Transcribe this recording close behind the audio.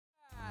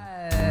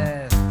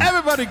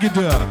Everybody get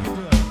down.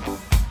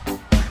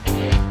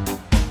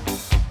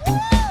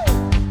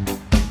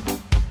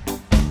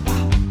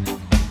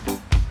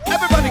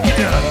 Everybody get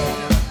down.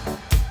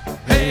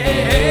 Hey,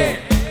 hey, hey.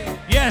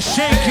 Yeah,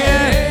 shake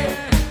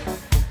it.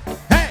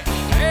 Hey,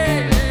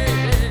 hey,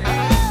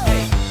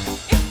 hey.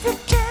 If you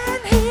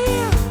can't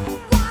hear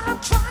what I'm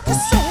trying to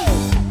say,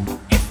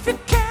 if you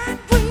can't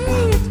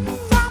breathe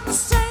from the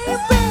same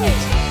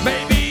page,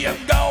 Maybe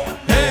I'm going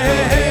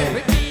dead.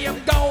 Maybe I'm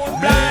going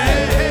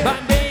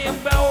blind. Maybe I'm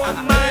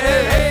going mad.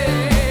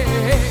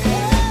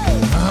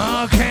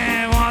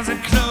 Okay, was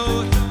it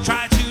close?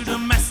 Try to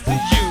domestic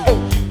you,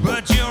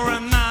 but you're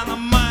another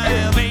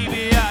man,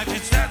 baby. I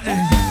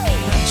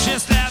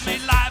just let me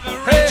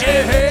liberate you,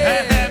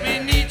 and let me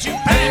need you,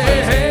 baby,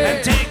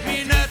 and take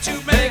me not to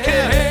make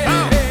it.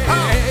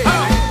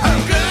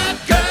 Good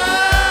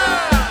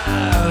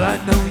girl, I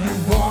know you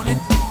want it.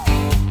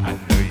 I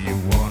know you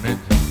want it.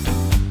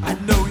 I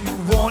know you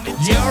want it.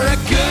 You're a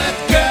good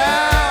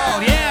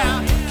girl,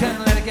 yeah. Can't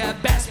let it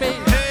get past me.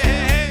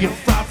 You're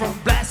far from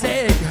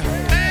blasted.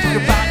 Talk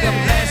about the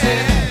blessed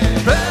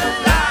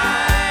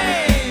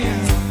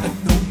lines. I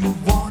know you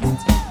want it.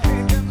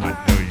 I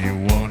know you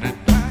want it.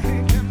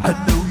 I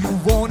know you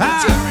want it.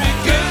 You're a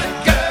good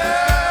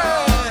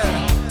girl.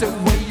 The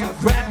way you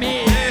grab me,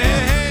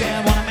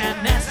 yeah, wanna man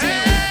nasty.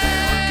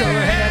 Go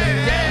ahead and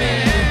get me.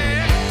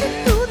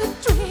 Do the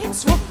dreams,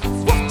 what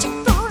you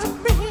thought of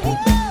me?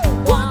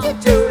 What you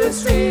do the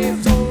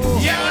dreams,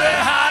 You're the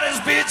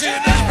hottest bitch in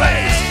this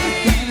place.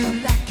 you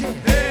like it.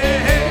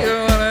 You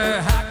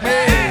wanna hack me?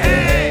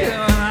 You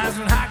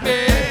wanna hack me?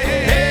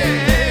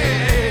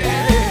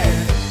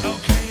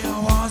 Okay, I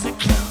was a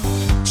clown.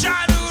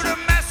 Try to the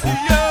mess of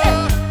you.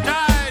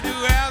 Try to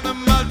have the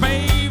mud,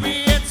 baby.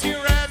 It's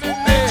your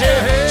nature.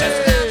 Just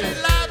let me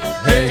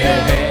liberate you.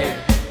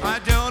 I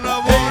don't know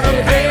what to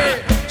pay.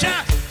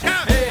 Just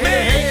come me.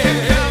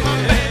 Come on,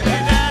 baby.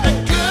 That's a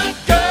good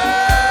girl.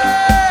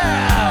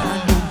 I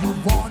know you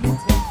want it.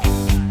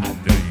 I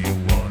know you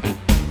want it.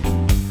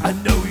 I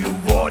know you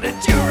want it.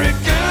 You're a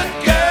good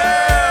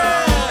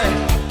girl.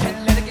 Can't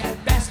let it get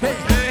past me.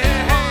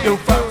 You're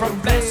far from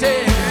blessed.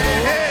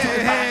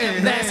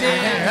 Blessed.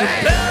 The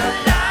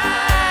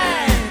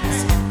bloodlines.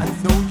 I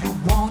know you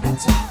want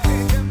it.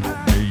 I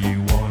know you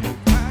want it.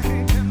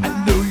 I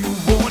know you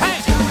want it.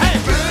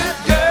 Good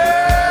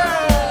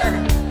girl.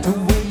 The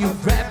way you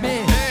grab me,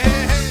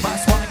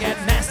 must wanna get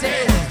nasty.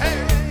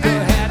 Go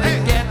ahead and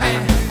get me.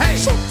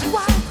 Shake you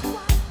up,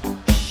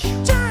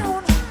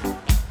 down.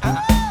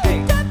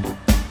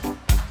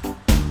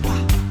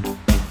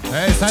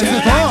 Hey, it's time to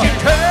Get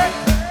hurt,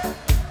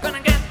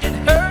 gonna get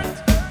hurt.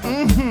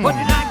 What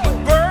did I get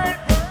burned?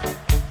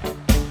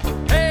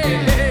 Hey,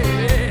 hey,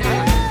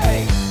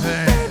 hey,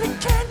 baby,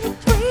 can you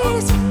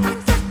please? I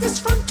got this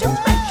from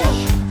Jamaica.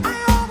 I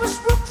always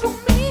look for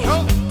me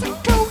to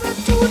go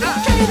into the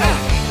cater.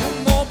 No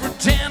more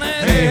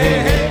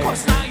pretending,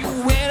 'cause now you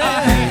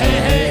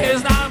winning.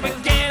 It's not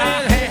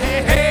beginning.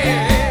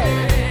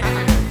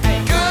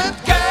 good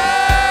girl.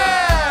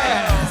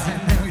 I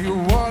know you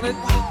want it.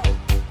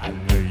 I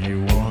know you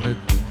want it.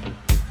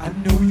 I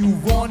know you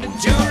want it.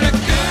 You're a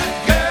good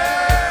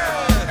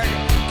girl.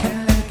 Can't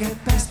let it get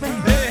past me.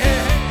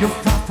 You're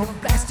far from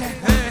blasted.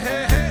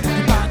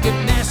 You might get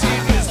nasty.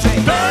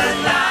 Straight burn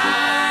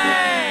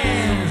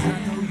lines. I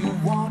know you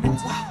want it.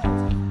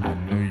 I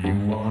know you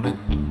want it.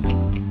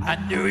 I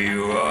know you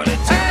want it.